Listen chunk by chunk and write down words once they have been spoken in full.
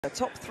The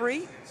top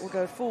three will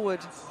go forward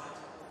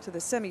to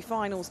the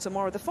semi-finals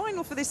tomorrow. The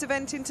final for this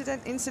event,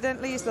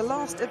 incidentally, is the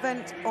last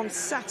event on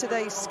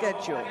Saturday's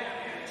schedule.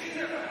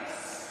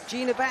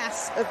 Gina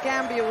Bass of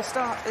Gambia will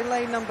start in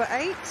lane number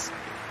 8.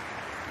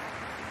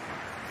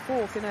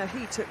 Fourth in her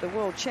heat at the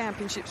World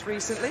Championships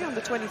recently, under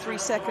 23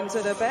 seconds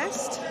at her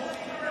best.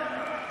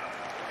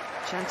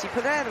 Shanti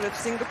Pereira of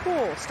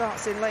Singapore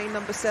starts in lane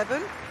number 7.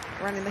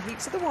 Ran in the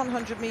heats of the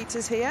 100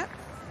 meters here,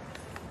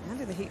 and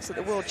in the heats at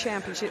the World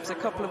Championships a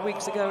couple of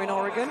weeks ago in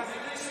Oregon.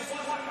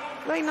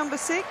 Lane number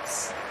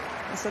 6,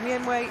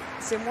 Nsamenywe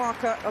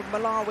Simwaka of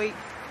Malawi,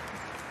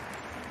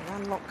 a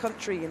landlocked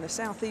country in the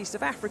southeast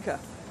of Africa.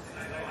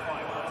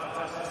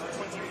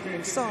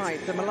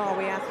 Inside the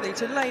Malawi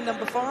athlete in lane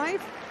number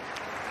 5,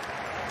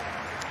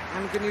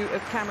 Amganu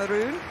of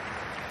Cameroon,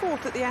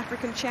 4th at the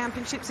African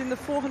Championships in the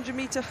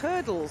 400-meter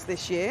hurdles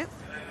this year.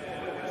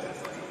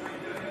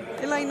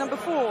 In lane number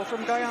 4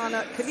 from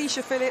Guyana,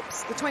 Kelisha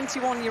Phillips, the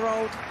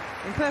 21-year-old,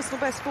 in personal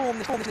best form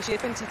this year,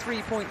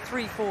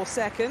 23.34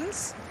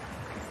 seconds.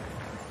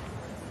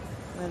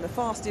 And the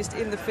fastest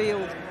in the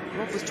field,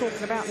 Rob was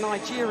talking about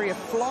Nigeria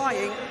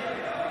flying.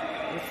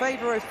 And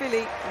Favour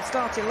OFILI will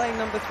start in lane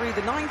number 3,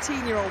 the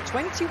 19-year-old,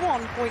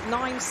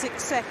 21.96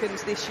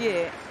 seconds this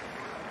year.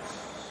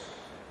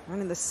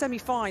 And in the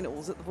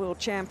semi-finals at the World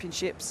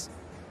Championships.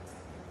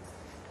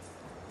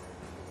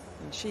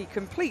 And she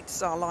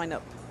completes our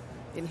lineup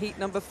in heat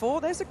number 4.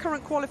 There's the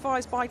current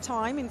qualifiers by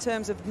time in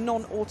terms of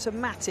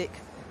non-automatic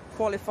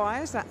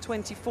qualifiers, that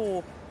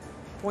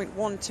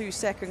 24.12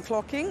 second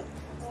clocking.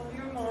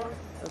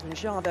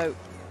 Njado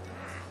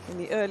in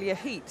the earlier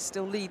heat,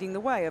 still leading the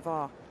way of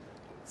our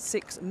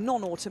 6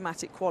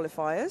 non-automatic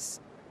qualifiers.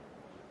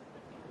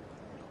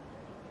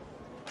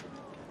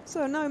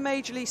 So no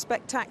majorly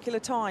spectacular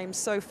times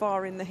so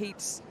far in the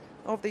heats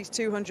of these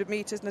 200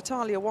 meters.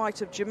 Natalia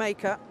White of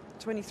Jamaica,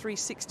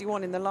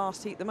 23.61 in the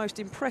last heat, the most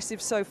impressive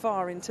so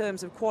far in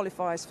terms of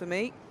qualifiers for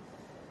me.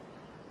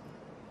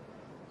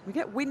 We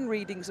get wind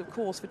readings, of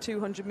course, for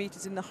 200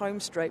 meters in the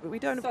home straight, but we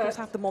don't, of course,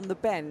 have them on the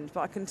bend.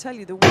 But I can tell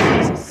you the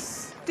wind is as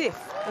stiff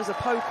as a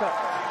poker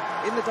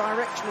in the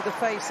direction of the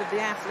face of the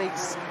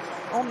athletes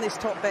on this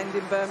top bend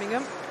in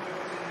Birmingham.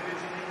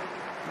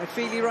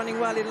 OFILI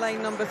running well in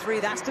lane number 3,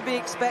 that's to be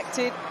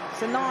expected.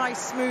 It's a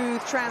nice,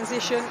 smooth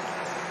transition.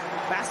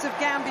 Bass of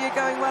Gambia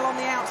going well on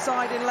the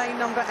outside in lane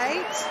number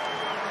 8.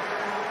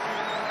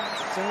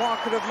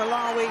 Simwaka of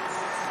Malawi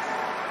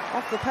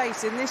off the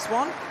pace in this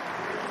one.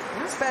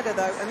 That's better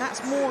though, and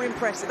that's more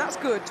impressive. That's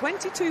good,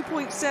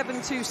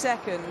 22.72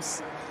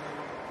 seconds.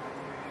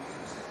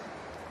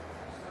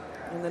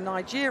 And the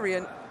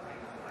Nigerian,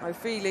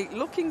 OFILI,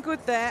 looking good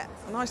there.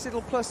 A nice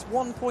little plus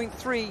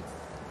 1.3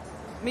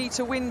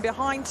 meter win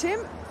behind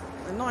him.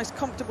 A nice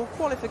comfortable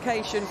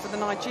qualification for the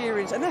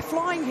Nigerians, and they're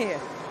flying here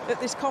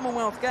at this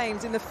Commonwealth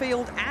Games in the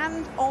field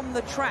and on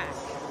the track.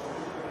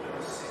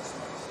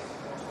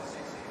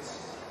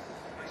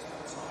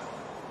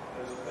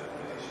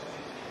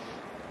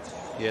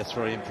 Yes,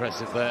 very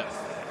impressive there.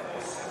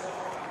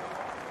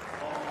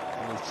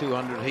 And the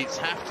 200 heats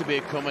have to be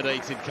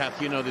accommodated,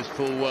 Kath, you know this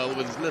full well,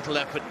 with as little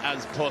effort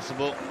as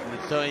possible.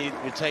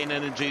 Retain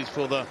energies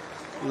for the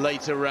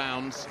later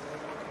rounds.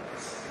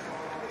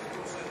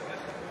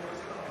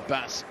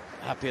 Bass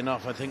happy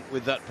enough, I think,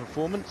 with that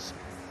performance.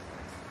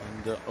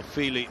 And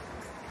OFILI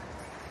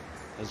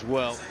as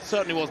well.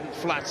 Certainly wasn't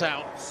flat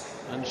out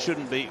and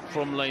shouldn't be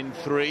from lane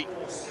 3.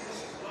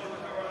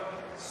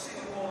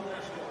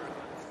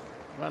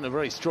 Ran a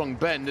very strong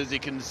bend, as you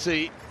can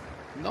see.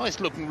 Nice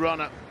looking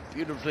runner,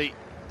 beautifully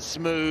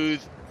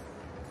smooth.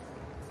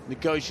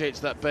 Negotiates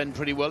that bend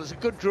pretty well. It's a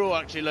good draw,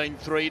 actually, lane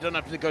 3. You don't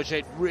have to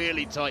negotiate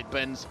really tight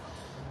bends,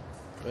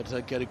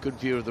 but get a good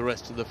view of the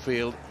rest of the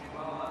field.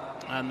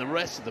 And the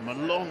rest of them are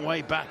a long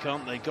way back,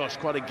 aren't they? Gosh,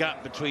 quite a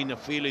gap between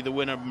OFILI, the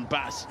winner, and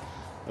Bass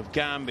of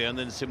Gambia, and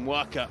then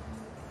Simwaka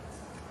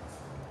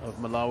of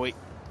Malawi.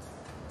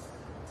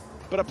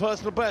 But a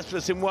personal best for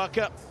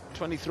Simwaka,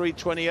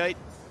 23.28.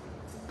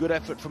 Good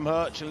effort from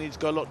her. She'll need to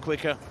go a lot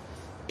quicker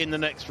in the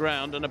next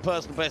round. And a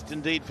personal best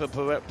indeed for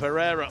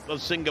Pereira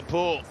of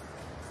Singapore,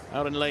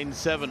 out in lane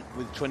 7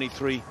 with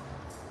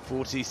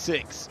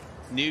 23.46.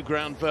 New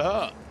ground for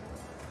her.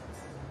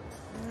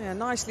 Yeah,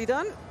 nicely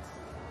done.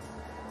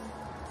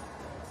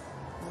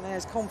 And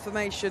there's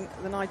confirmation.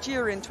 The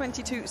Nigerian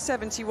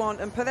 22.71,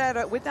 and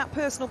Pereira, with that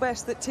personal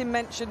best that Tim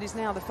mentioned, is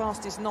now the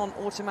fastest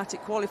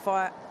non-automatic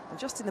qualifier. And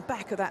just in the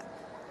back of that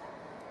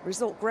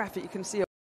result graphic, you can see